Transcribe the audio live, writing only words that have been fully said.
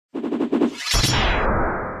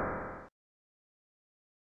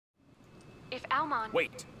Almon.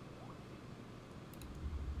 Wait.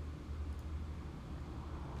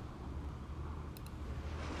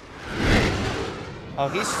 Oh,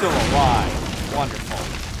 he's still alive. Wonderful.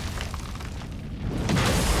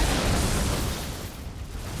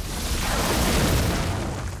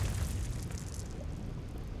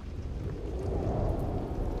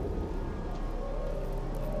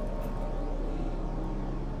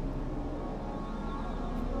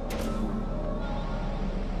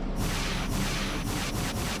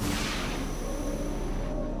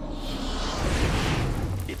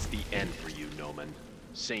 It's the end for you, Noman.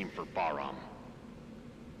 Same for Baram.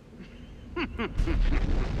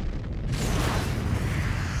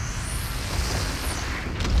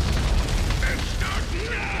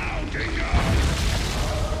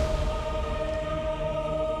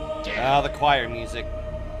 Ah, the choir music.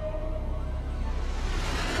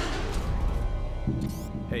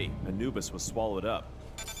 Hey, Anubis was swallowed up.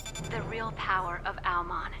 The real power of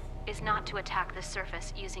Almon is not to attack the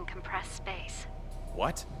surface using compressed space.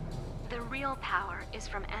 What? The real power is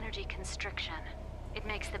from energy constriction. It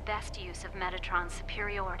makes the best use of Metatron's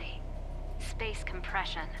superiority. Space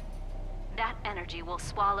compression. That energy will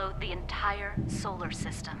swallow the entire solar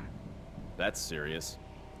system. That's serious.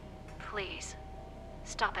 Please,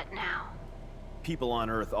 stop it now. People on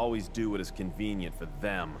Earth always do what is convenient for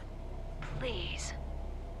them. Please.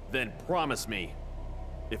 Then promise me,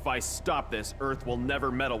 if I stop this, Earth will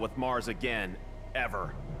never meddle with Mars again.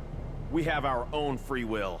 Ever. We have our own free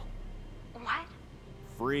will. What?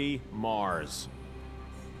 Free Mars.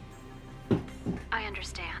 I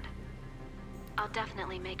understand. I'll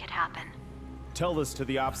definitely make it happen. Tell this to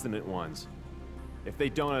the obstinate ones. If they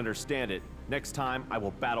don't understand it, next time I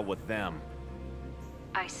will battle with them.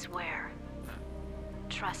 I swear.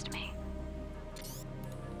 Trust me.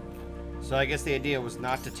 So I guess the idea was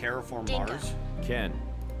not to terraform Dingo. Mars. Ken,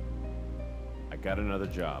 I got another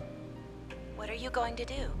job. What are you going to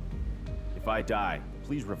do? If I die,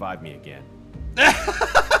 please revive me again. You're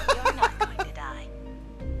not going to die.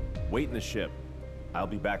 Wait in the ship. I'll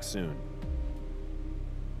be back soon.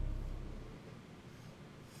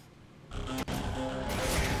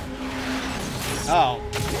 Oh.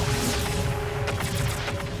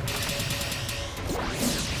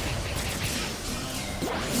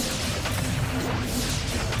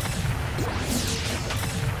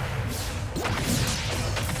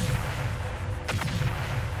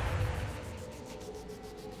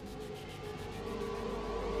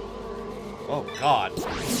 Oh, God.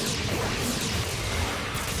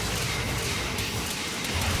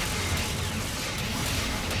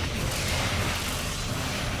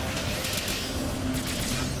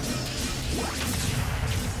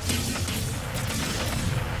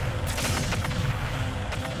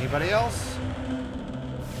 Anybody else?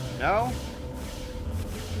 No?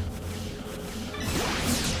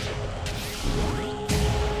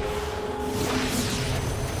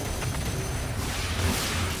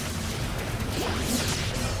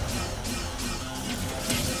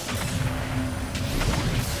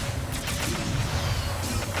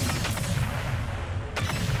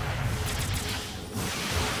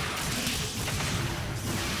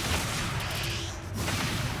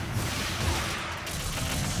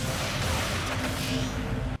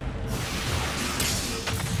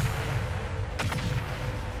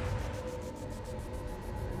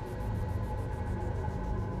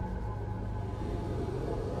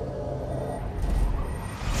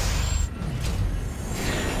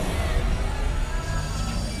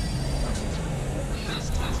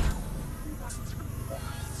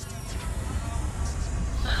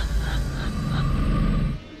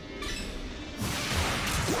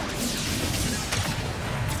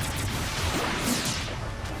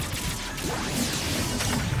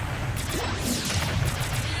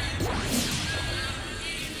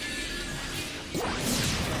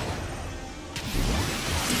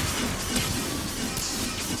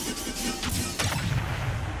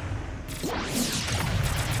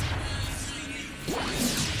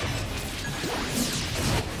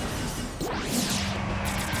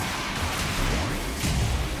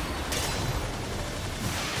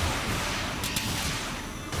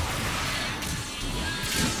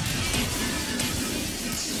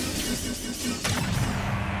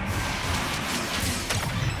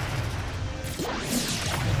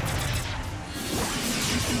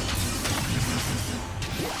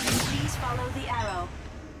 Please follow the arrow.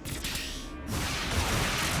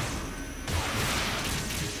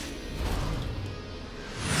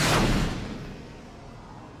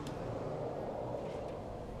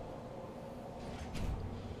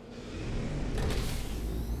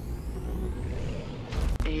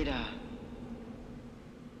 Ada.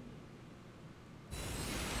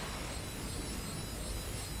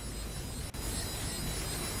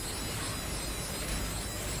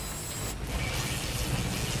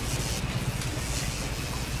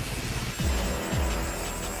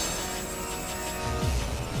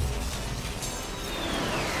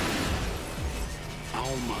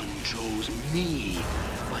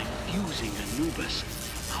 Anubis,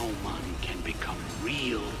 Hauman can become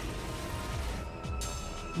real.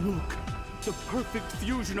 Look, the perfect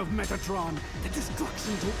fusion of Metatron, the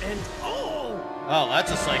destruction to end all! Oh,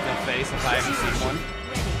 that's a psycho face if I haven't seen one.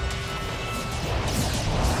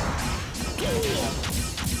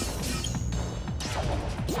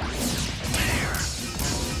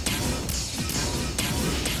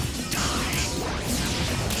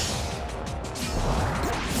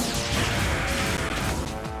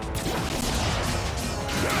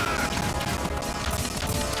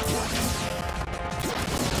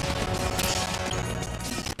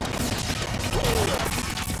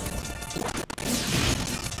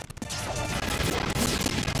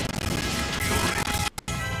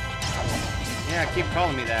 Yeah, keep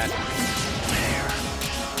calling me that.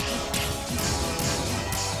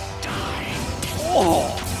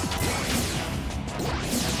 Oh!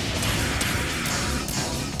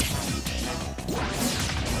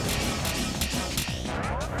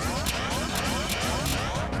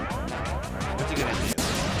 What's he gonna do?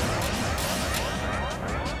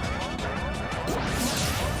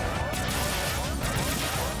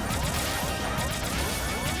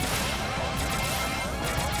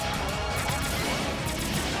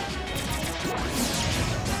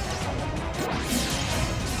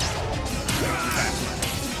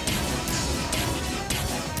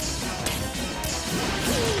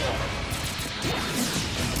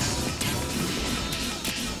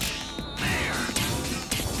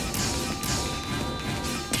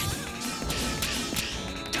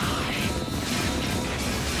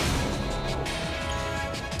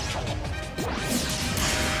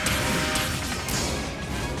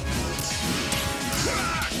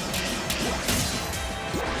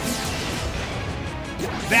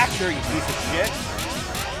 Back here, you piece of shit.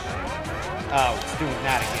 Oh, it's doing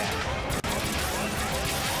that again.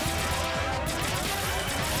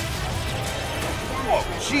 Whoa,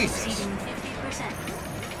 Jesus. Exceeding 50%.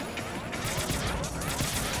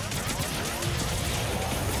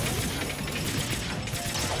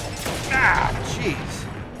 Ah, jeez.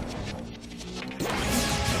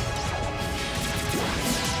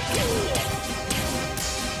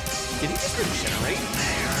 Did he just regenerate?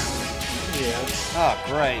 Yeah. Oh,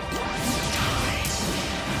 great.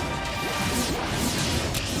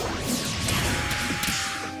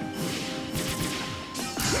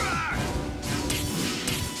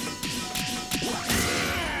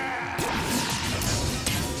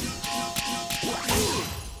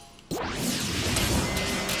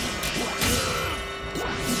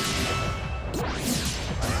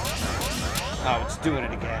 Oh, it's doing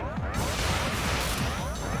it again.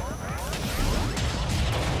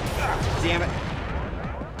 Ah, damn it.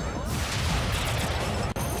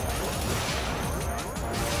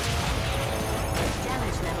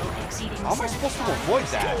 Damage level exceeding How am I supposed to avoid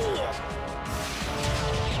that?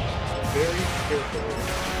 Very carefully.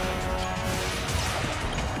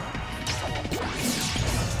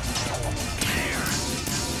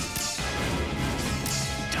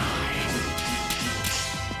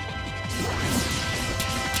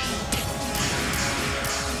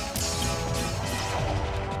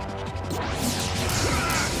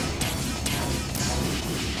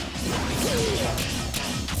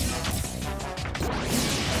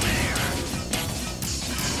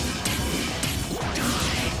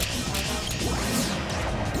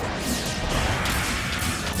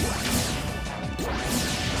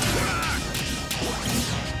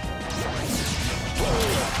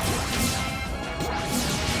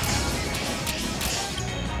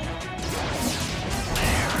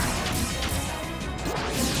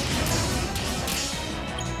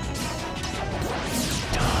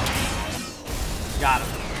 Got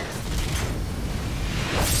him.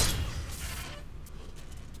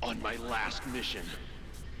 On my last mission,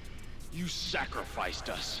 you sacrificed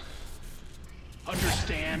us.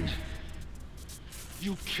 Understand?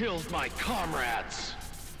 You killed my comrades.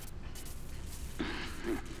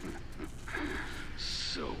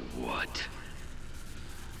 So what?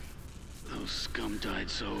 Those scum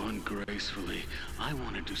died so ungracefully. I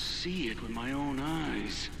wanted to see it with my own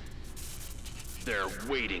eyes. They're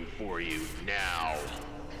waiting for you now.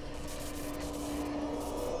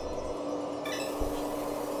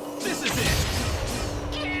 This is it!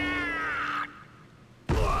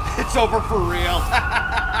 It's over for real.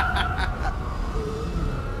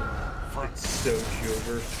 It's so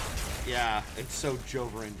Jover. Yeah, it's so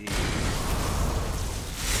Jover indeed.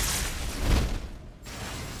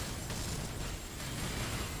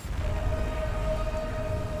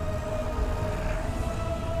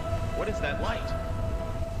 What is that light?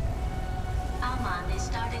 Alman is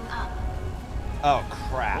starting up. Oh,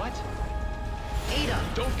 crap. What? Ada!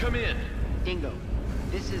 Don't come in! Dingo,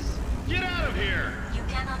 this is... Get out of here! You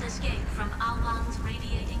cannot escape from Alman's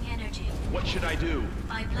radiating energy. What should I do?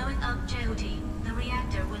 By blowing up Jehudi, the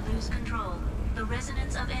reactor will lose control. The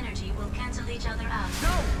resonance of energy will cancel each other out.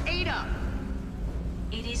 No! Ada!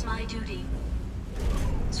 It is my duty.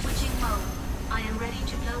 Switching mode. I am ready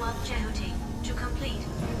to blow up Jehudi. To complete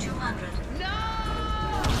 200.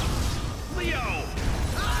 No! Leo!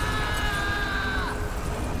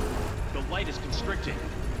 The light is constricting.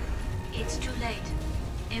 It's too late.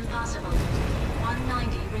 Impossible.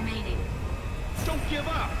 190 remaining. Don't give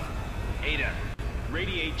up! Ada,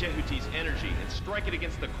 radiate Jehuti's energy and strike it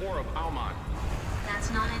against the core of Alman.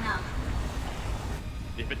 That's not enough.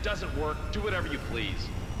 If it doesn't work, do whatever you please.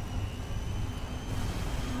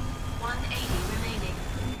 180 remaining.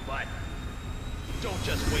 But don't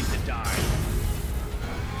just wait to die.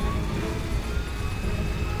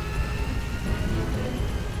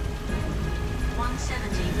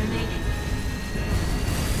 $170 remaining.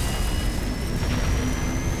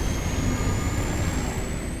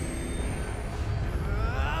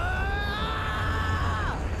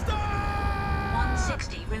 Stop!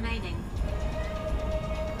 160 remaining.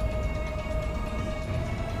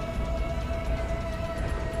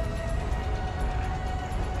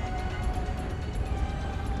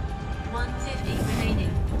 $150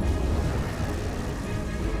 remaining.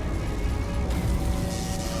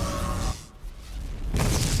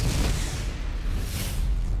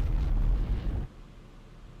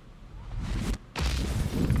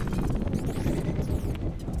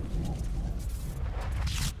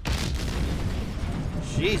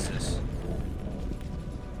 Jesus.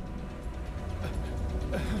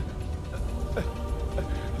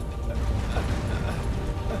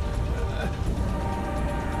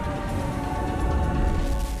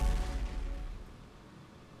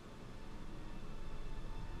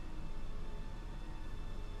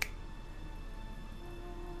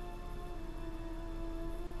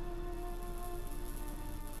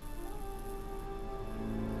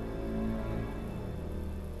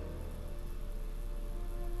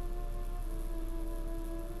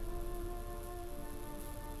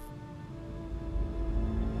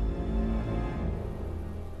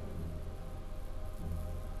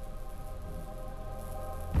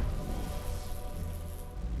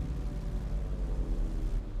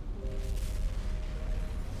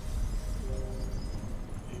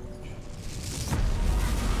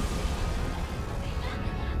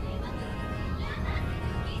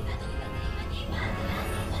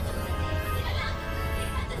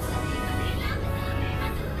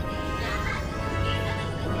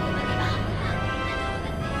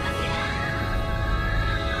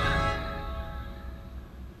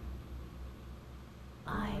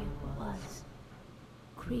 I was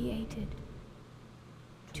created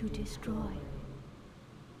to destroy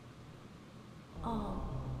all.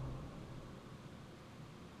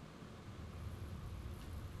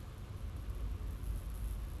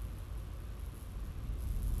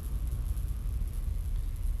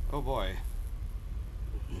 Oh boy.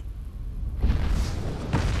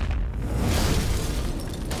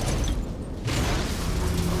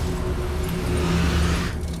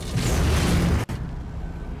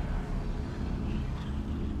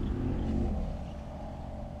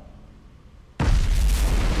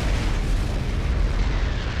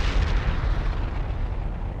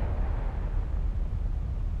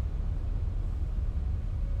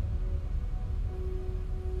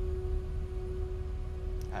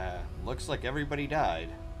 Looks like everybody died.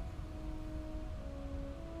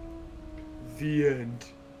 The end.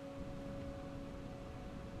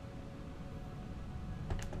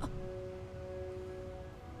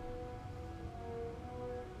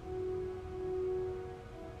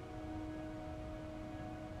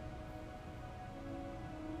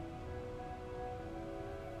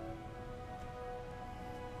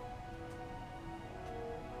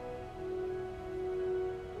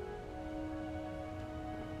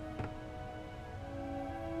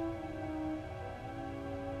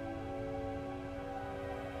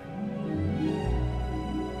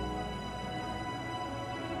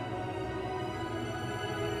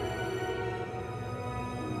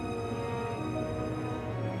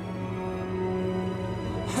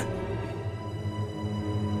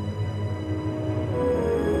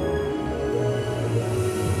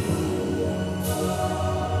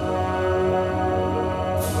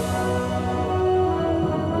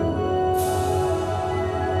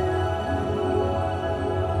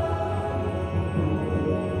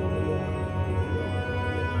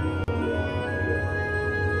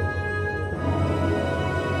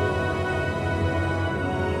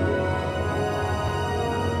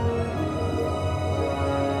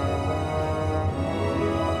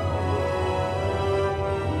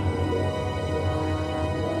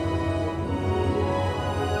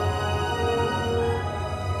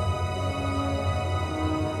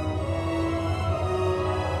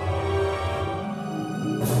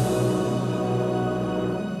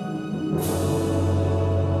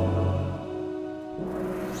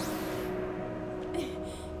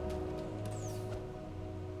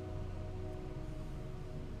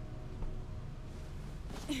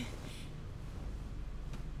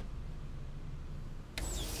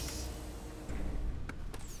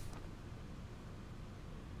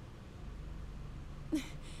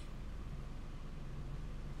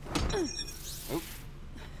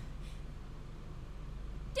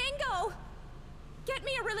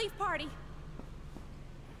 relief party.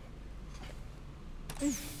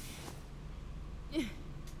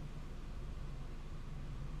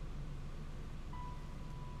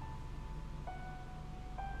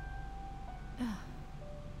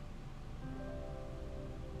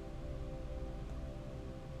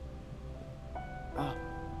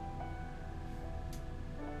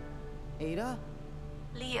 Ada?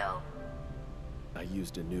 Leo. I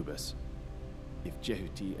used Anubis. If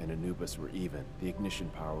Jehuti and Anubis were even, the ignition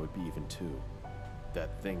power would be even too.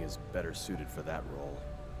 That thing is better suited for that role.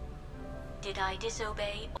 Did I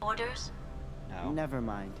disobey orders? No. Never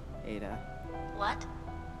mind, Ada. What?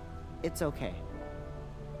 It's okay.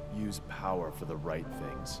 Use power for the right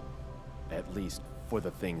things. At least for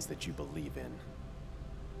the things that you believe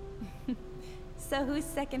in. So who's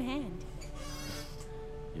second hand?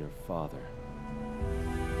 Your father.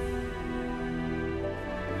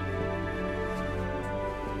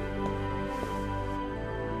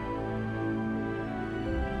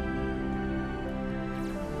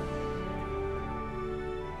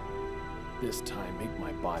 This time, make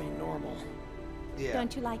my body normal. Yeah.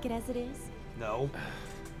 Don't you like it as it is? No.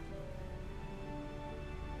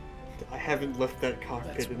 I haven't left that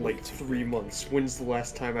cockpit in like 3 months. When's the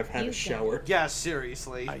last time I've had a shower? Yeah,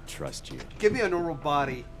 seriously. I trust you. Give me a normal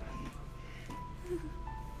body.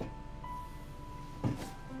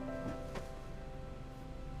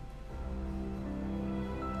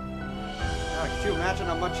 Could you imagine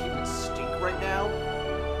how much he would stink right now?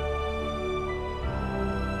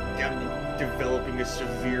 Yeah, developing a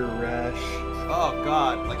severe rash. Oh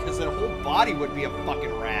god, like his whole body would be a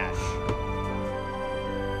fucking rash.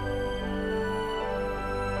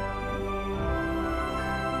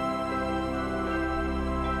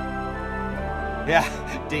 Yeah,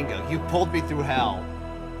 Dingo, you pulled me through hell.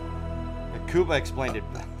 And Kuba explained it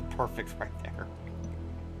perfect right there.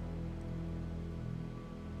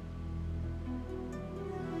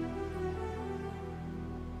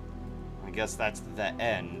 I guess that's the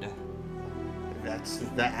end. That's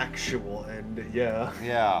the actual end, yeah.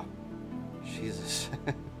 Yeah. Jesus.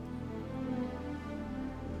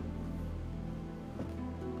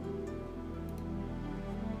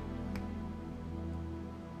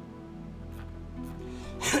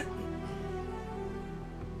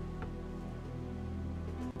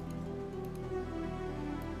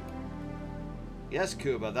 Yes,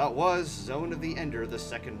 Kuba, that was Zone of the Ender, the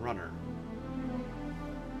second runner.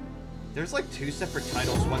 There's like 2 separate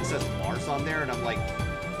titles. One says Mars on there, and I'm like,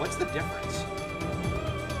 what's the difference?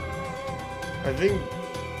 I think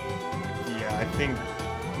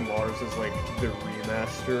Mars is like the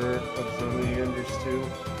remaster of Zone of the Enders 2.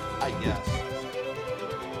 I guess.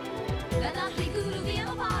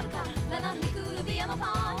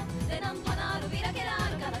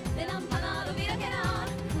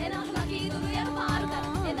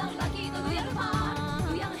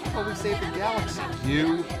 Oh, we saved the galaxy.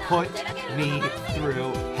 You put me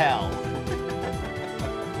through hell.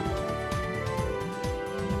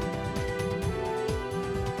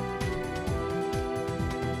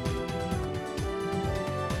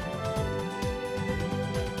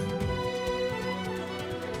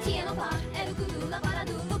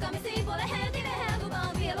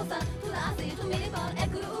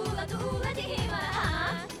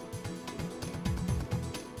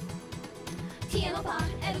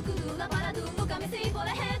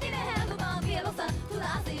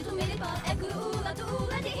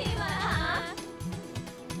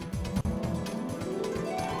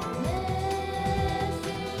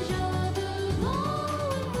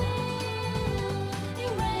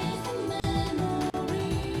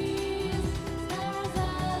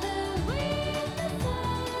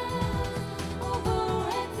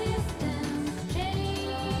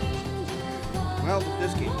 Well, with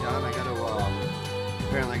this game done, I gotta,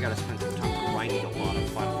 apparently I gotta spend some time grinding a lot of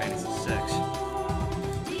Final Fantasy VI.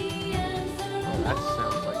 Oh, that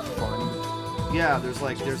sounds like fun. Yeah, there's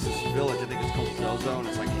this village, I think it's called Zozo, and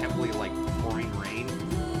it's like heavily, like, pouring rain.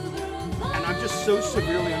 And I'm just so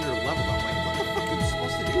severely under-leveled, I'm like, what the fuck am I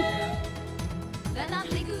supposed to do there?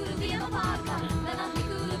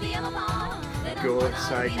 Go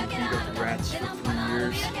outside and beat up rats for 3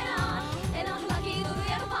 years.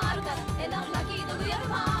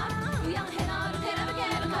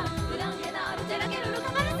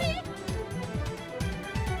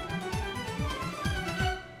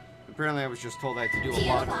 Apparently I was just told I had to do a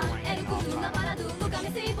lot of grinding all the time.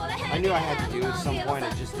 I knew I had to do it at some point, I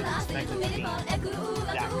just didn't expect it to be that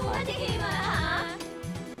complicated. I'm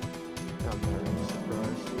not really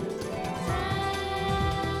surprised.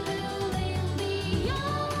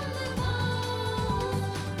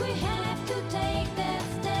 We have to take that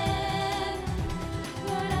step.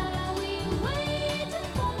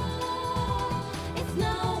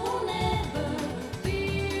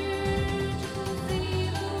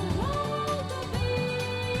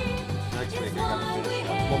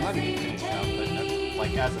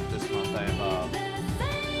 as of this month, I have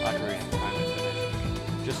Ocarina of Time to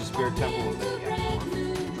finish. Just a Spirit Temple and then the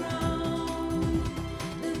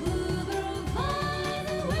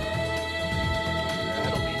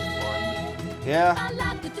That'll be fun. Yeah.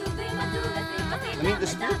 I mean, the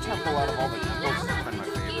Spirit Temple out of all the temples has been my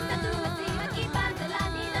favorite.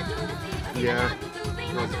 Yeah.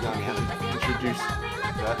 Introduce.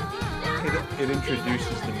 What? It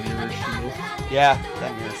introduces the mirror shield. Yeah,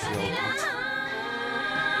 that mirror shield.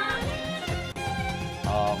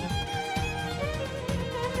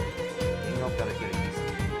 Gotta get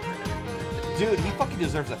a dude, he fucking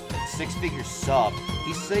deserves a 6-figure sub.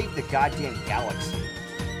 He saved the goddamn galaxy.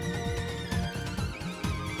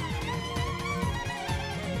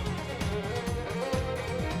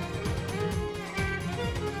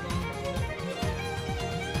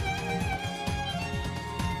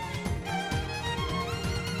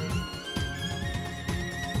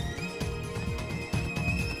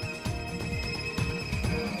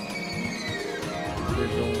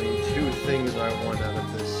 There's only 2 things I want out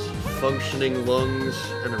of this. Functioning lungs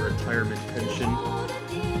and a retirement pension.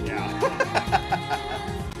 Yeah.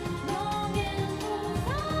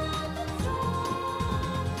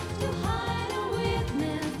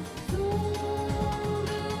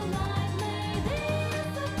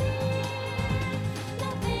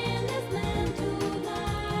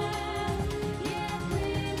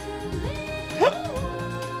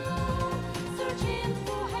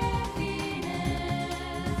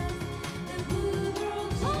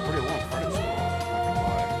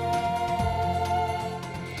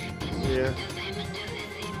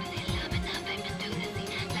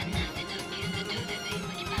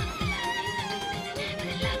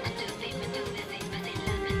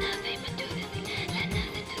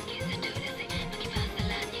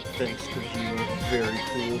 Thanks, Kojima. Very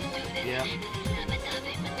cool. Yeah.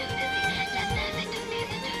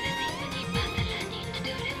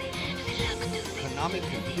 Konami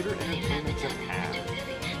Computer Entertainment Japan.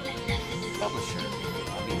 Publisher.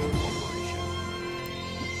 Konami Corporation.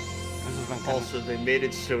 This has been Also, they made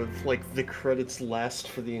it so like the credits last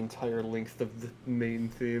for the entire length of the main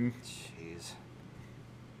theme. Jeez.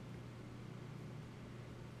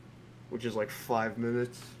 Which is like 5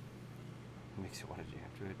 minutes. Makes you want to jam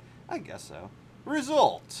to it. I guess so.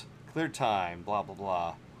 Result. Clear time. Blah, blah,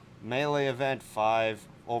 blah. Melee event 5.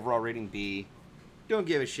 Overall rating B. Don't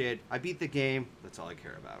give a shit. I beat the game. That's all I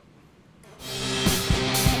care about.